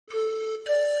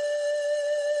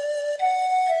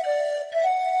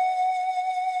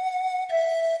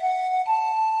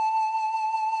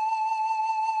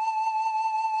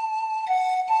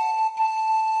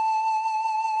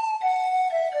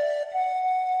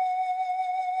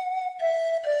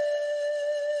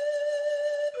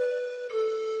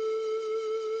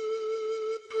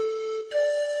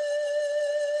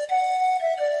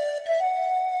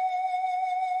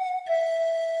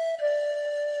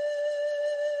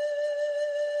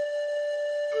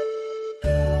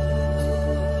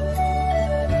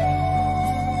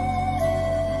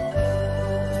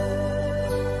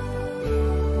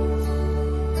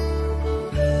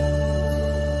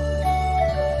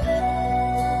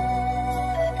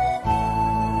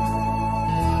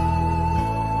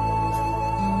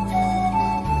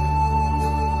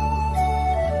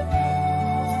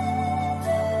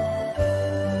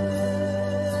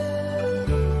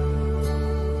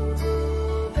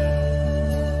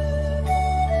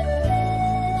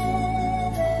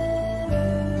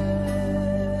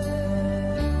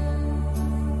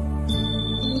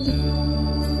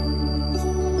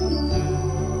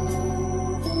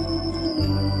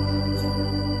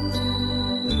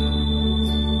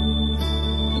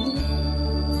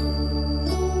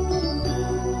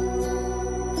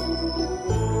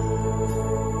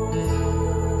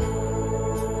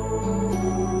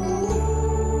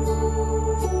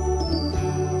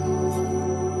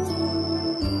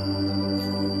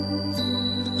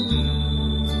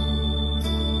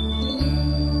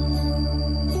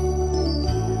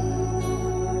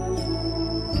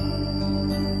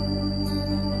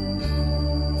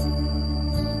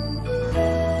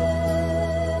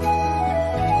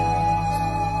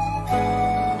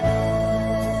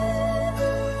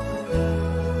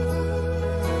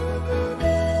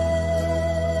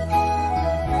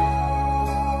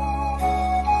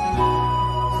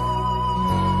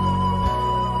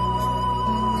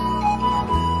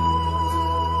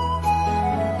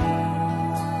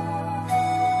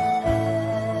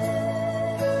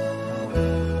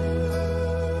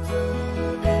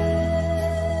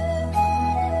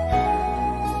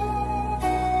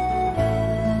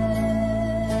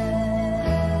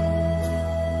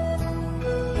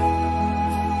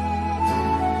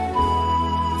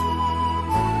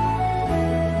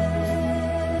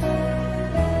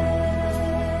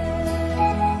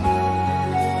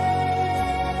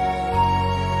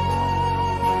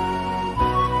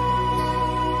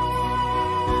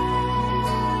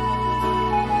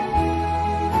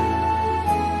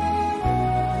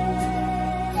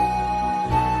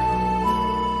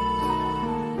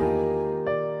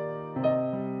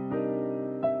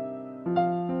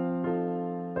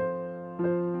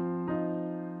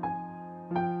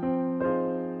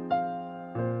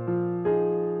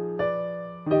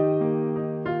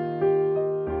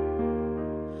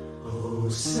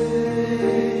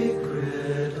Sacred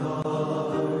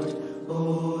Heart, O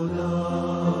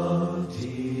love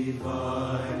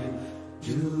divine,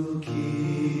 do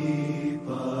keep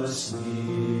us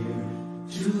near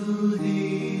to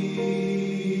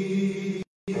Thee,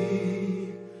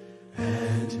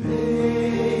 and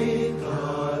make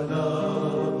our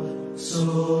love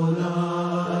so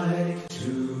like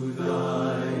to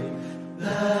Thine,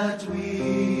 that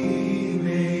we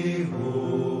may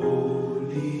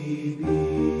wholly be.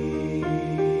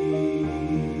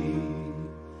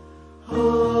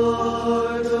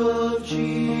 Heart of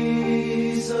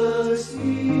Jesus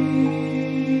dear,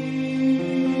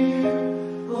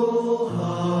 O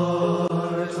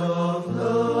heart of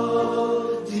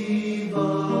love divine,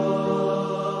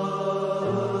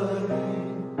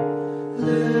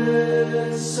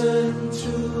 listen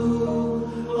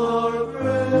to our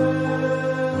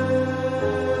prayer,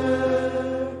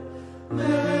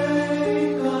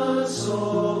 make us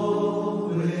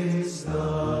always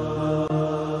Thine.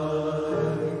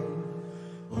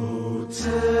 O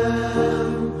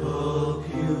temple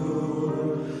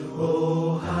pure,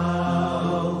 O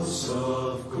house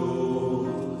of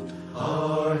gold,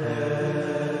 our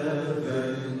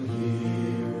heaven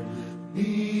here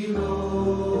below.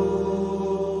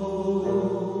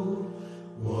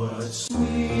 What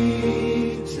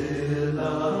sweet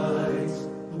delight,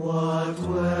 what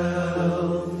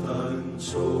wealth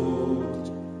untold,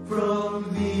 from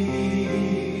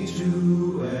Thee to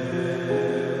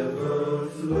ever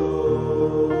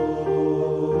flow.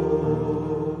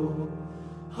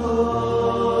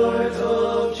 Heart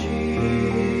of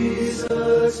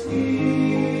Jesus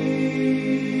dear,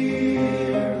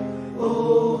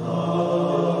 O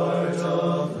heart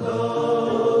of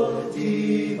love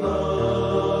divine,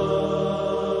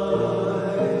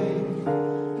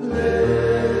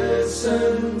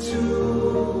 listen to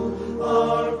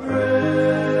our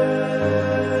prayer,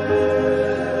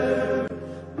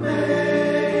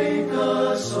 make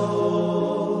us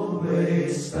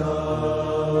always Thine.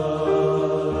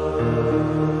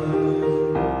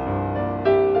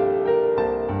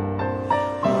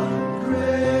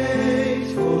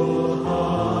 Ungrateful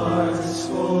hearts,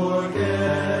 forgetful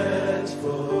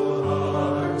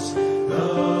hearts, the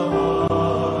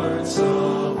hearts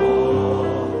of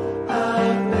all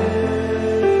have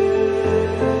been,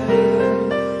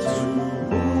 to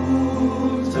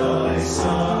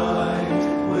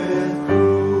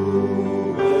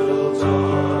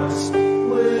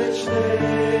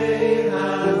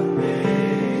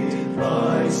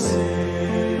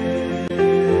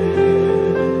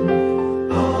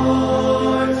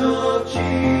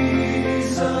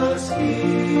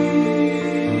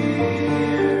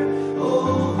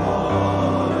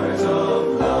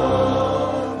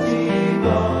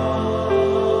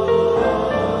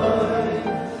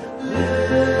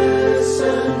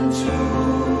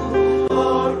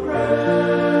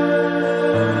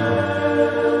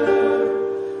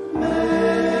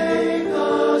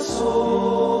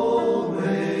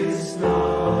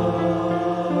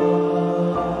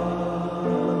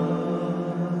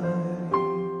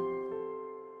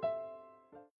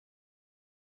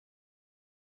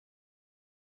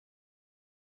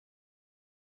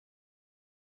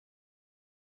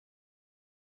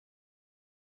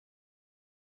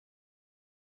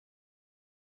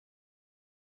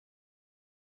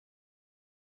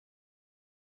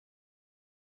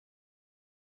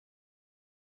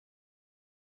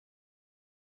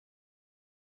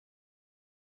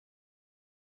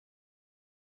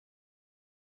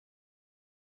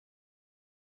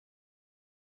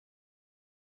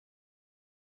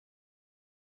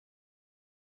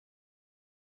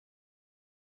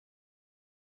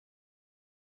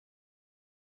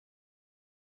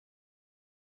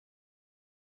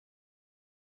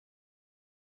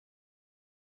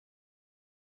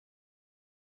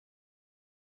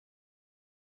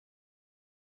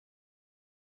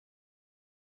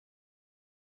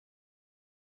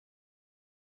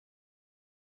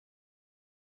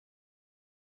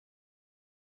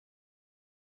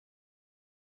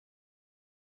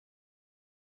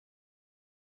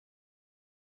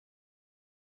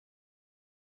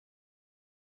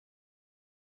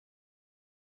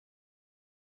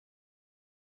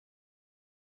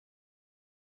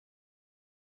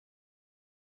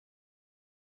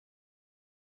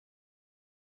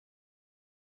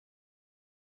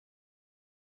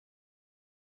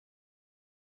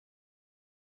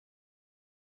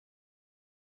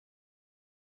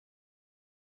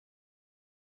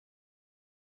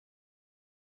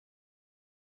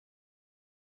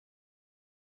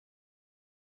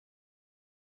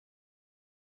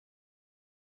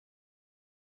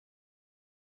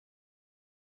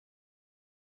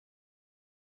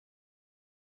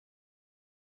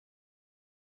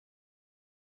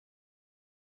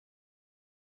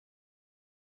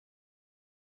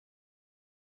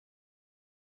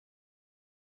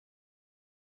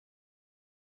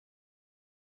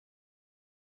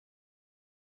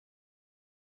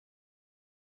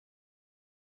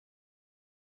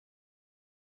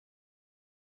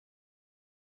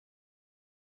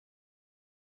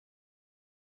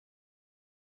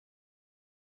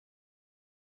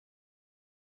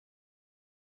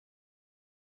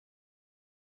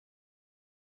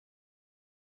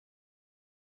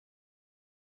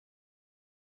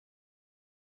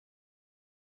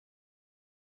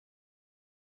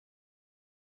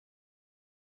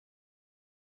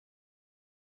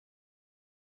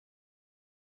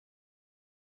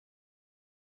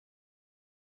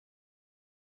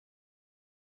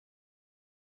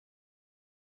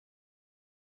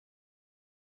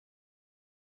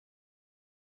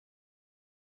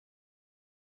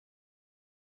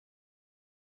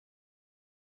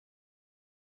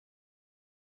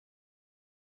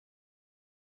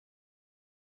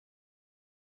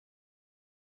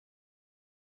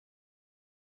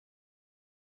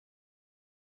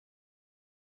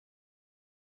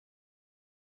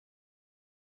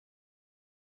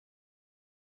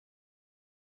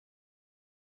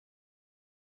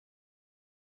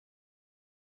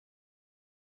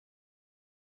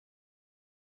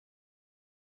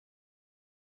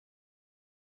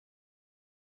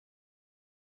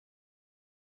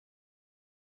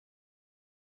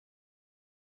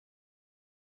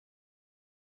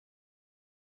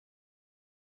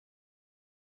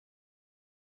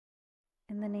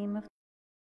In the name of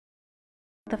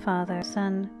the Father,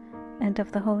 Son, and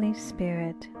of the Holy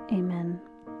Spirit. Amen.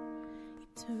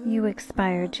 You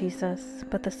expired, Jesus,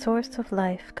 but the source of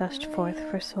life gushed forth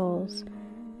for souls,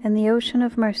 and the ocean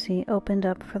of mercy opened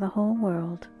up for the whole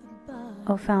world.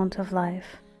 O fount of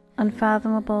life,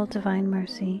 unfathomable divine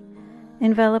mercy,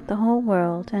 envelop the whole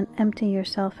world and empty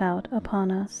yourself out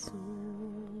upon us.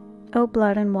 O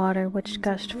blood and water which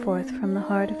gushed forth from the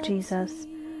heart of Jesus,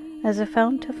 as a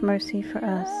fount of mercy for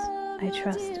us, I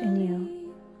trust in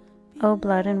you. O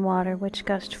blood and water which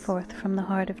gushed forth from the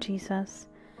heart of Jesus,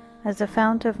 as a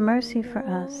fount of mercy for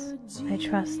us, I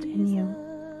trust in you.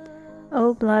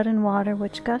 O blood and water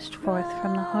which gushed forth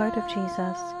from the heart of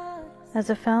Jesus, as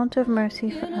a fount of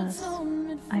mercy for us,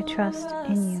 I trust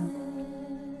in you.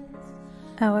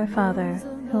 Our Father,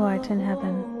 who art in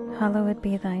heaven, hallowed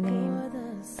be thy name.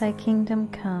 Thy kingdom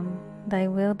come, thy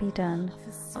will be done,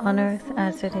 on earth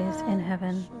as it is in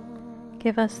heaven.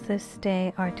 Give us this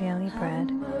day our daily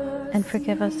bread, and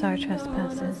forgive us our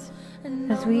trespasses,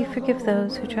 as we forgive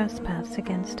those who trespass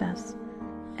against us.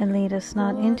 And lead us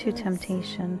not into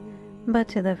temptation, but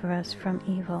deliver us from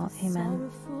evil. Amen.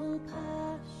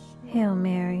 Hail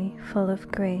Mary, full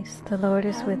of grace, the Lord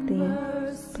is with thee.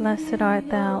 Blessed art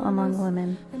thou among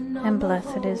women, and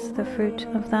blessed is the fruit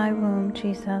of thy womb,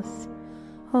 Jesus.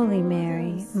 Holy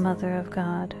Mary, Mother of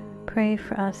God, pray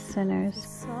for us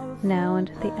sinners, now and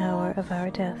at the hour of our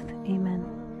death. Amen.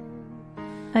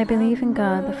 I believe in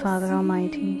God, the Father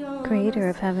Almighty, creator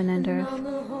of heaven and earth,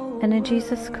 and in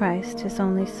Jesus Christ, his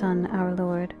only Son, our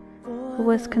Lord, who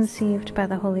was conceived by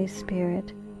the Holy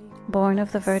Spirit, born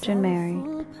of the Virgin Mary,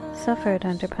 suffered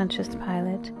under Pontius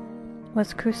Pilate,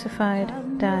 was crucified,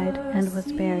 died, and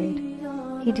was buried.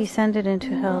 He descended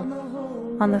into hell.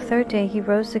 On the third day he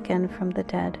rose again from the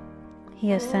dead.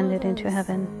 He ascended into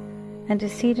heaven, and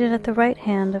is seated at the right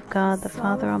hand of God the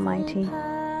Father Almighty.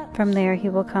 From there he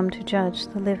will come to judge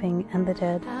the living and the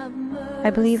dead.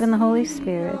 I believe in the Holy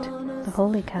Spirit, the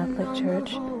Holy Catholic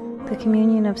Church, the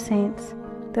communion of saints,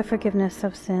 the forgiveness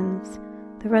of sins,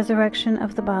 the resurrection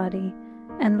of the body,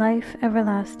 and life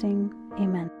everlasting.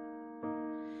 Amen.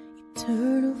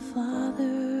 Eternal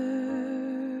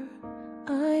Father,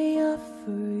 I offer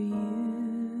you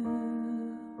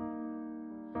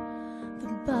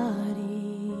the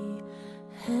body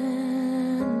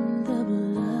and the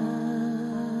blood,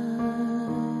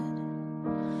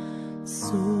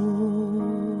 soul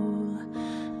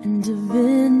and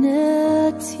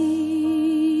divinity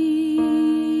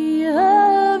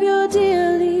of your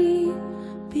dearly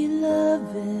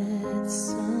beloved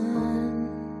Son,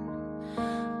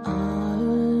 our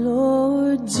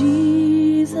Lord Jesus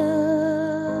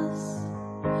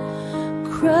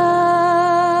Christ,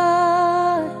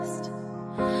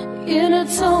 in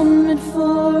atonement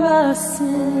for our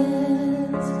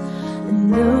sins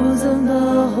and those of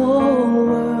the whole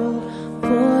world,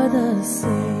 for the sake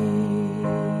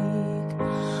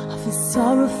of his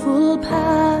sorrowful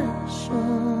passion.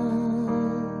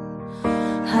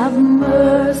 Have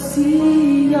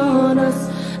mercy on us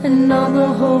and on the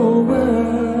whole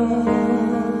world,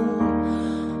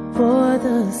 for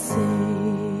the sake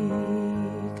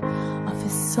of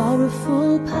his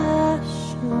sorrowful passion.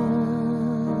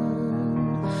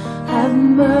 Have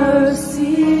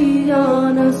mercy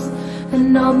on us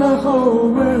and on the whole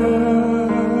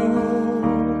world,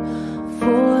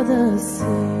 for the sake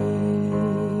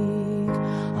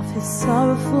of his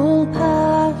sorrowful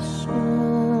passion.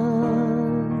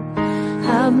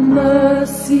 Have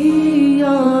mercy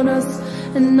on us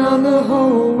and on the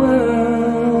whole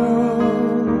world,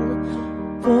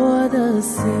 for the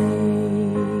sake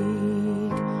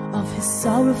of his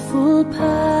sorrowful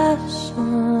passion.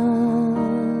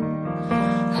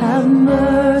 Have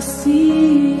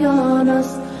mercy on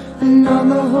us and on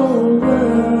the whole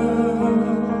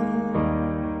world,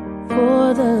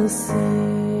 for the sake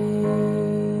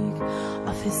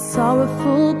of his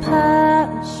sorrowful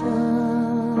passion.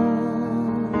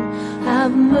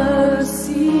 Have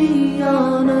mercy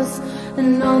on us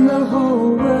and on the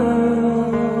whole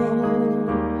world,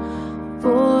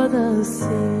 for the sake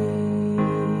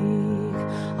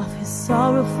of his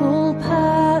sorrowful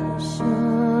passion.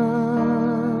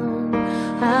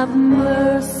 Have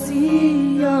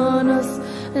mercy on us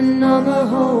and on the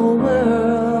whole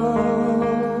world,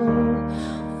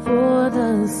 for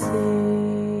the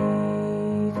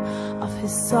sake of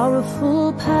his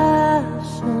sorrowful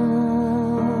passion.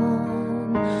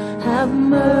 Have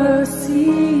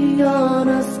mercy on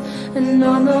us and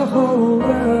on the whole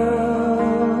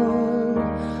world,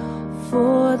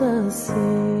 for the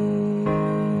sake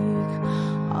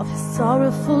of his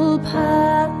sorrowful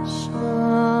passion.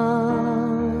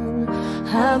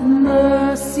 have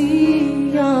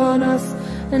mercy on us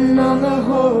and on the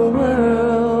whole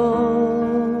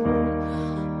world.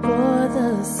 For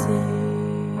the sake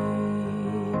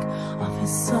of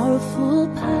his sorrowful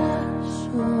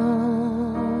passion,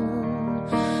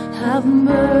 have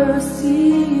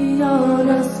mercy on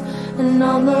us and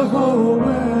on the whole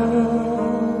world.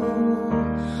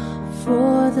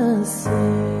 For the sake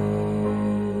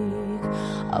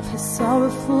of his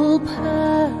sorrowful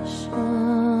passion,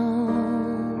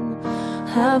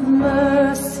 have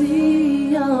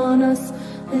mercy on us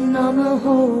and on the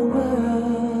whole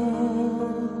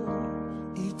world.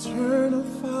 Eternal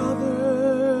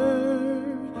Father,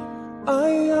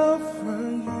 I offer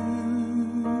you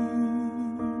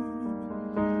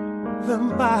the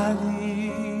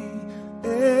body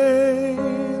and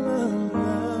the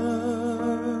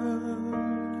blood,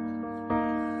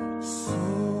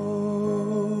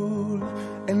 soul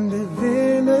and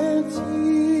divinity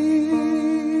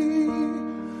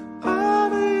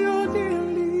of your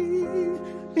dearly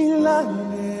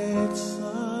beloved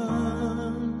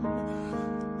Son,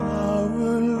 our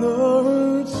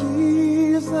Lord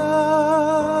Jesus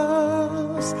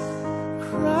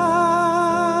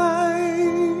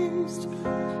Christ,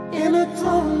 in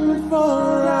atonement for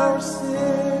our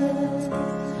sins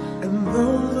and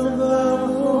those of the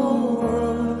whole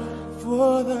world.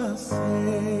 For the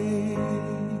sake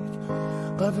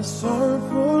of his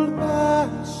sorrowful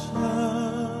passion,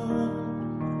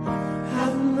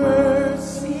 have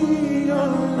mercy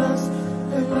on us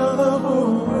and on the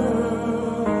whole world.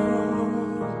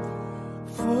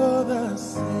 For the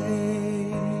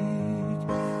sake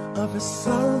of his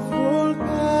sorrowful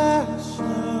passion,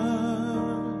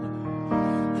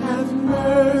 have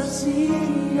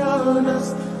mercy on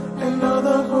us and on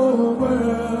the whole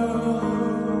world.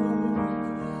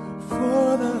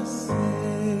 For the sake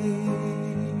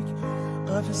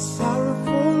of his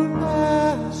sorrowful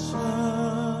passion,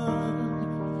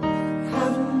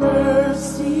 have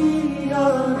mercy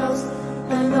on us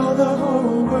and on the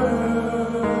whole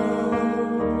world.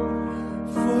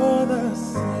 For the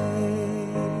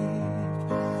sake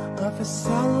of his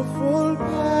sorrowful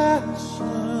passion,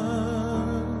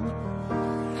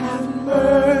 have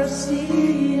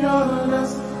mercy on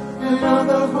us and on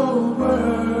the whole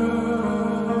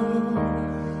world.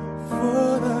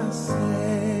 For the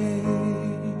sake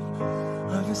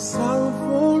of his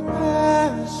sorrowful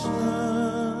passion,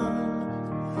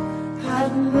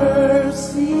 have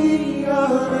mercy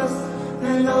on us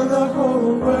and on the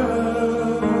whole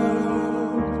world.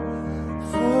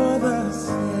 For the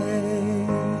sake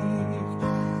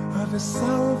of his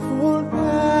sorrowful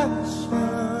passion,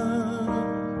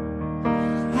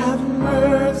 have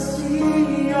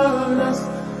mercy on us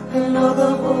and on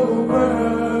the whole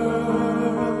world.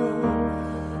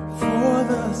 For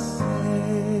the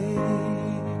sake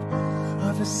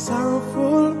of his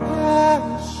sorrowful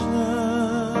passion,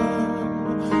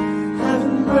 have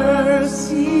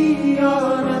mercy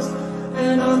on us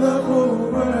and on the whole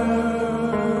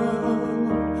world.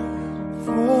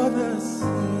 For the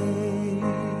sake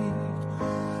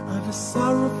of his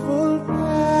sorrowful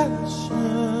passion,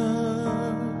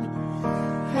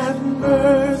 have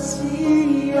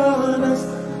mercy on us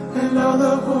and on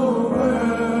the whole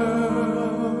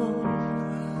world.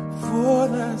 For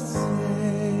the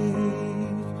sake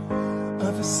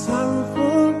of his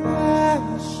sorrowful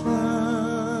passion,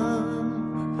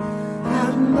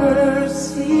 have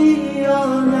mercy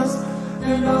on us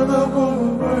and on the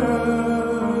whole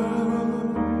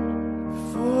world.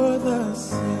 For the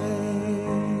sake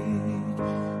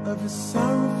of his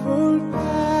sorrowful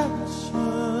passion,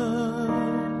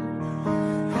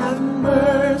 have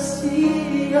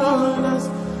mercy on us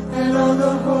and on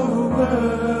the whole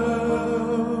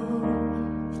world.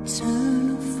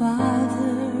 Eternal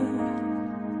Father,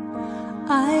 I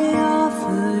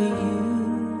offer you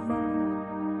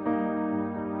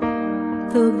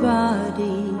the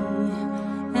body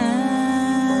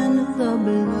and the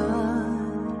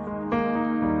blood,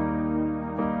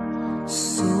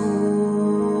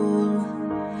 soul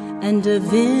and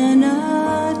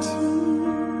divinity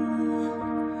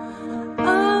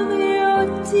of your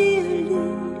dearly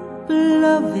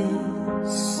beloved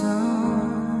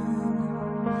Son,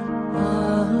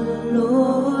 our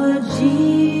Lord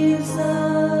Jesus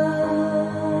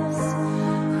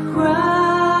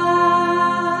Christ,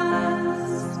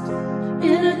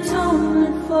 in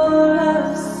atonement for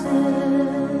our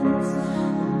sins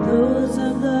and those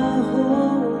of the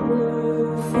whole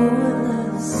world. For the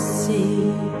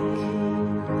sake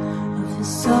of his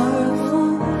sorrowful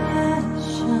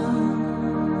passion,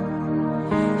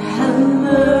 have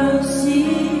mercy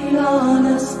on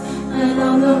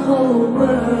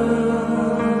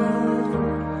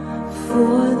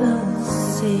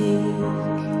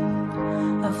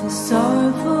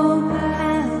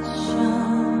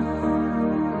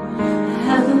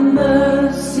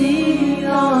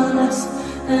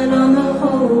and on the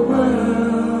whole world.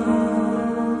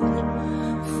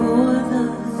 For the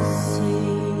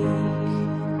sake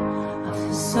of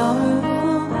His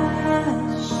sorrowful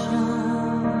passion,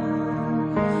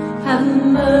 have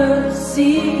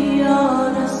mercy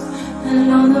on us and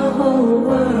on the whole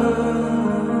world.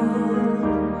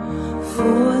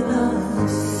 For the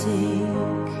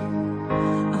sake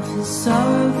of His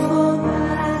sorrowful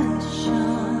passion,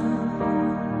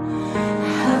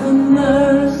 have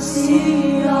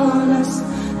mercy on us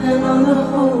and on the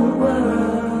whole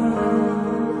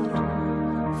world.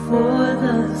 For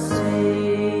the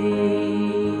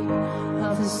sake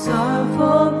of His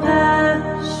sorrowful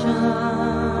passion,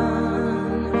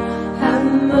 have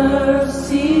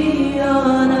mercy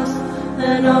on us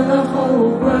and on the whole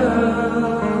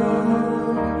world.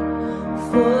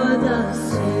 For the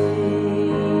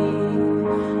sake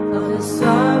of His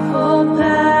sorrowful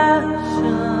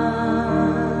passion,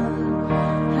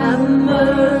 have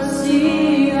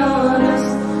mercy on us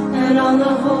and on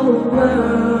the whole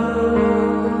world.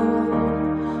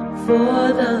 For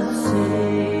the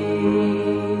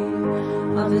sake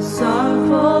of His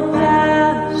sorrowful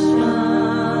passion,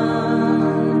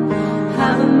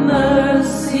 have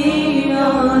mercy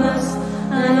on us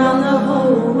and on the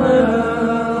whole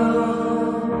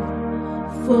world.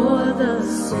 For the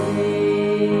sake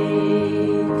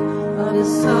of His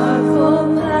sorrowful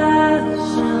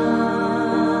passion,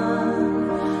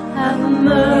 have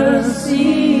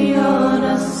mercy on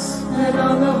us and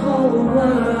on the whole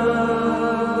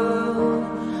world.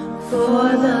 For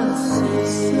the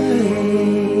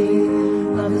sake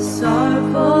of His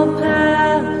sorrowful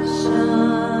passion,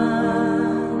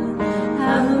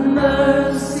 have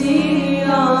mercy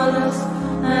on us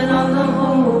and on the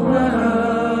whole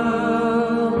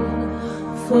world.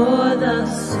 For the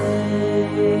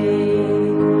sake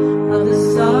of His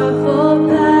sorrowful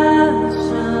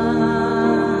passion,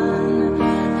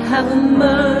 have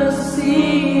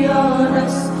mercy on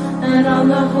us and on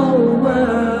the whole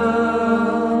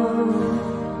world.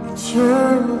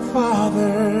 Eternal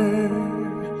Father,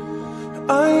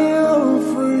 I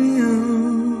offer you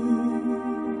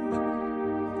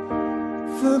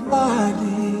the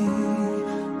body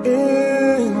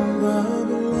and the blood,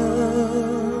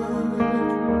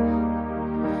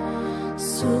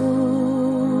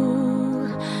 soul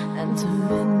and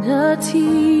divinity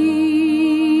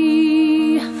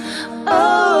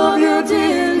of your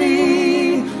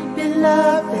dearly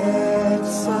beloved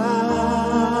Son,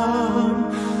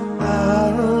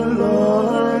 our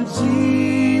Lord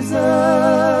Jesus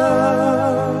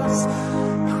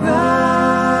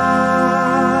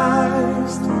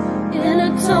Christ, in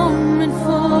atonement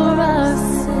for our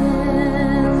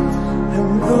sins,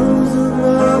 and those of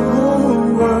the whole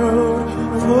world,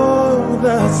 for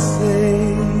the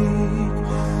sake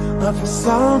of His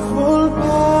sorrowful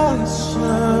passion,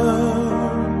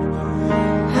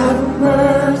 have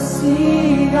mercy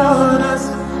on us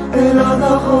and on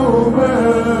the whole world.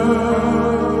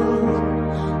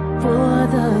 for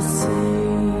the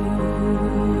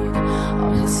sake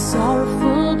of His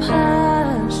sorrowful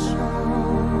passion,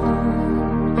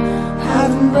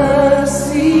 Have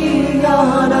mercy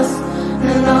on us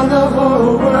and on the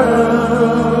whole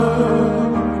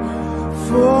world.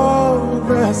 For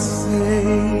the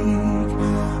sake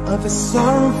of His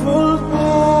sorrowful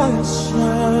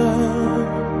passion,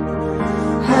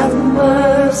 Have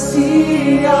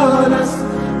mercy on us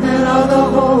and on the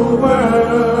whole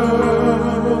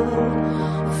world.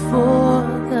 for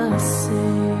the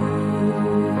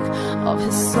sake of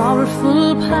His sorrowful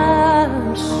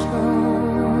passion,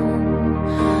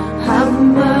 Have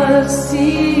mercy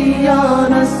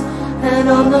on us and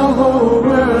on the whole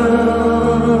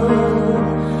world.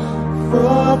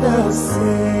 for the sake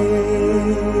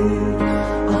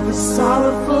of His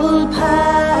sorrowful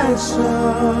passion,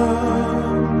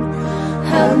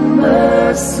 Have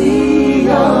mercy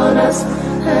on us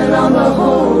and on the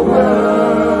whole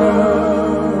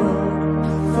world.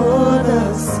 for the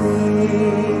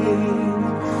sake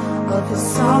of His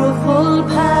sorrowful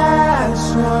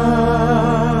passion,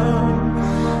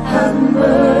 Have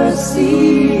mercy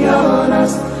on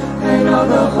us and on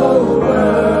the whole world.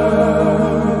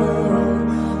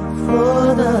 for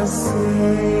the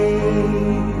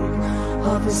sake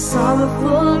of His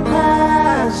sorrowful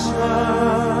passion,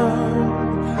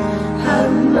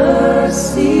 Have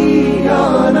mercy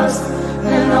on us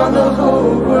and on the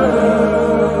whole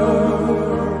world.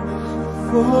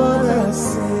 for the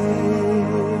sake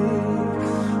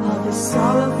of His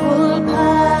sorrowful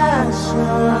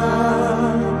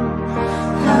passion,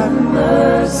 Have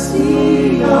mercy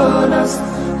on us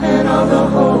and on the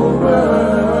whole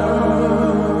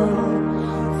world.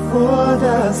 for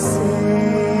the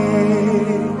sake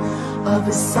of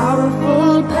His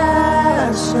sorrowful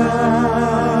passion.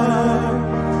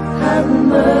 Have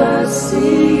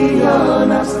mercy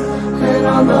on us and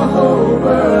on the whole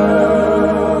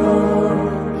world,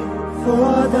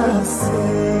 for the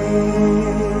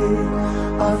sake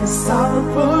of His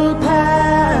sorrowful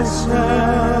passion.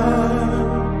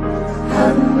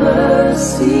 Have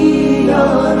mercy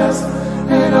on us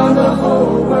and on the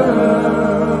whole world.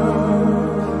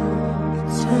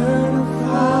 Eternal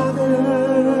Father,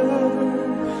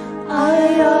 I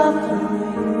offer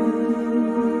you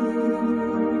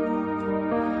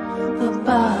the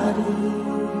body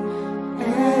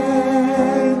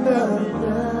and the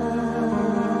blood,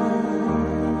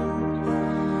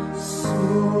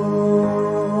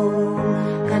 soul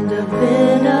and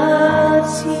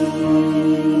divinity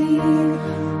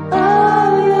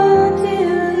of your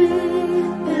dearly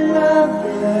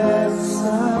beloved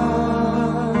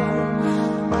Son,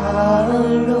 our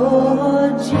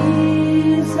Lord Jesus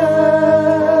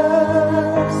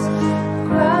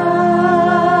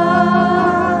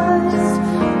Christ,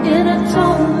 in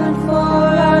atonement for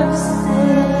our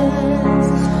sins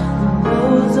and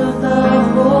those of the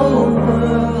whole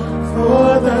world, for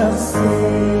the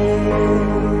sake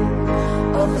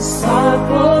of His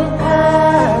sorrowful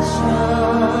passion.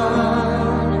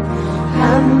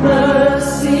 Have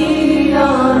mercy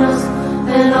on us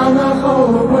and on the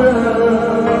whole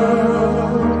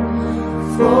world,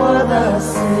 for the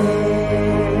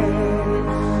sake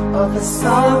of His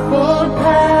sorrowful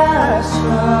passion.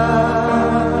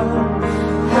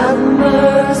 Have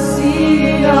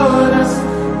mercy on us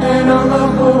and on the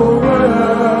whole world,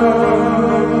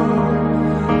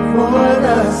 for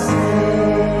the sake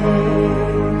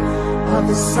of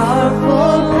His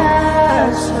sorrowful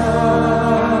passion.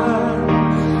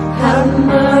 Have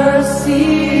mercy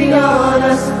on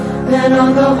us and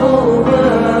on the whole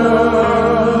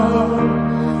world,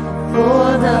 for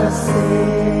the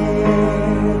sake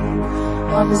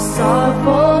of His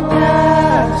sorrowful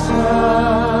passion.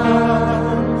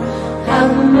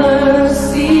 Have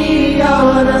mercy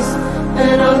on us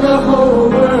and on the whole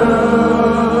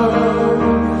world,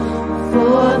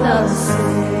 for the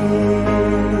sake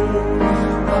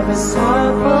of His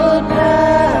sorrowful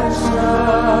passion.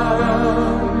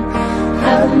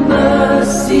 Have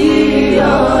mercy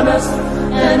on us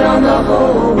and on the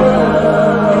whole world,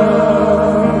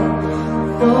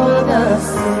 for the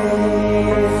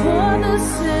sake of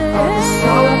His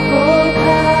sorrowful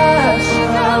passion.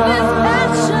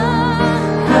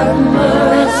 Have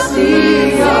mercy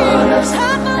on us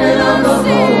and on the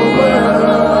whole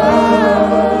world,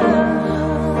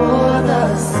 for the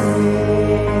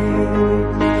sake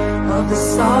of the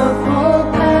sorrowful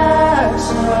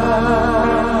passion.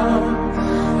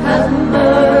 Have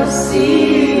mercy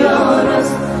on us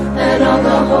and on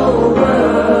the whole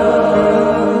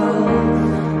world,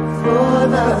 for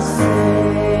the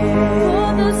sake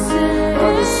of the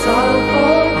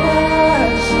sorrowful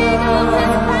passion.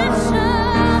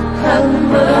 Have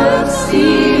mercy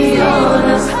on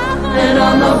us and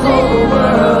on the whole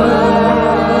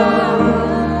world,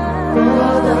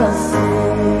 for the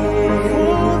sake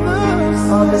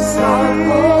of the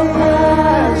sorrowful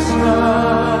passion.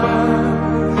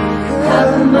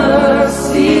 Have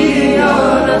mercy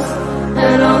on us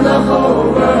and on the whole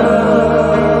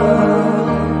world,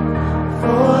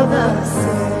 for the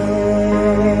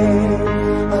sake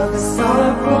of the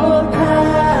sorrowful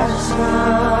passion.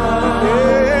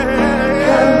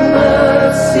 Have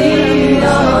mercy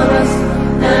on us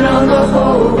and on the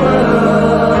whole world.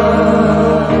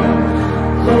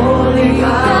 Holy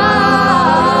God,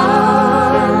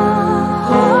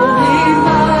 holy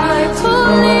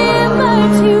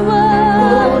mighty one,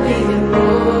 holy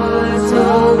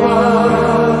immortal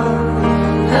one,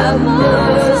 have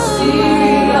mercy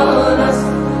on us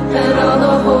and on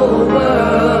the whole world.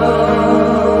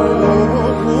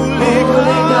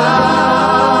 Holy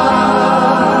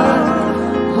God,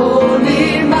 holy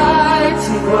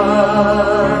mighty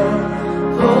one,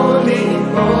 holy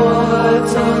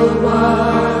immortal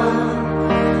one,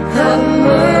 have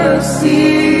mercy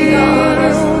on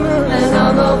us and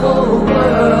on the whole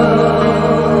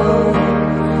world.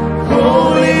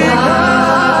 Holy God,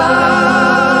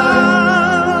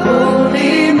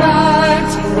 holy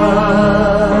mighty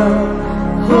one,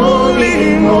 holy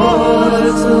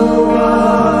immortal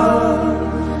one,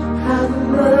 have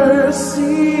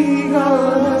mercy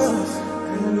on us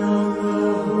and on the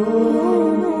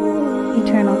whole world.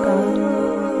 Eternal God,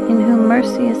 in whom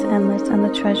mercy is endless and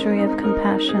the treasury of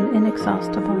compassion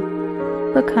inexhaustible,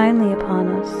 look kindly upon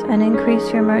us and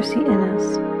increase your mercy in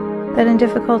us, that in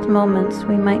difficult moments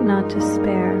we might not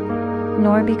despair,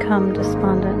 nor become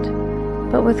despondent,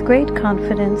 but with great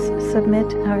confidence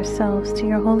submit ourselves to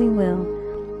your holy will,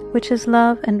 which is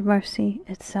love and mercy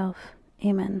itself.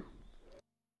 Amen.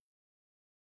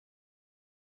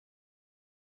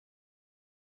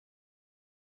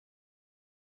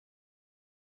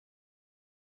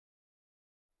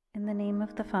 In the name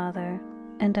of the Father,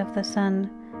 and of the Son,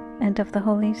 and of the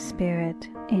Holy Spirit.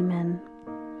 Amen.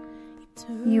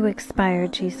 You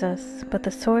expired, Jesus, but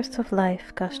the source of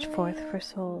life gushed forth for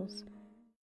souls.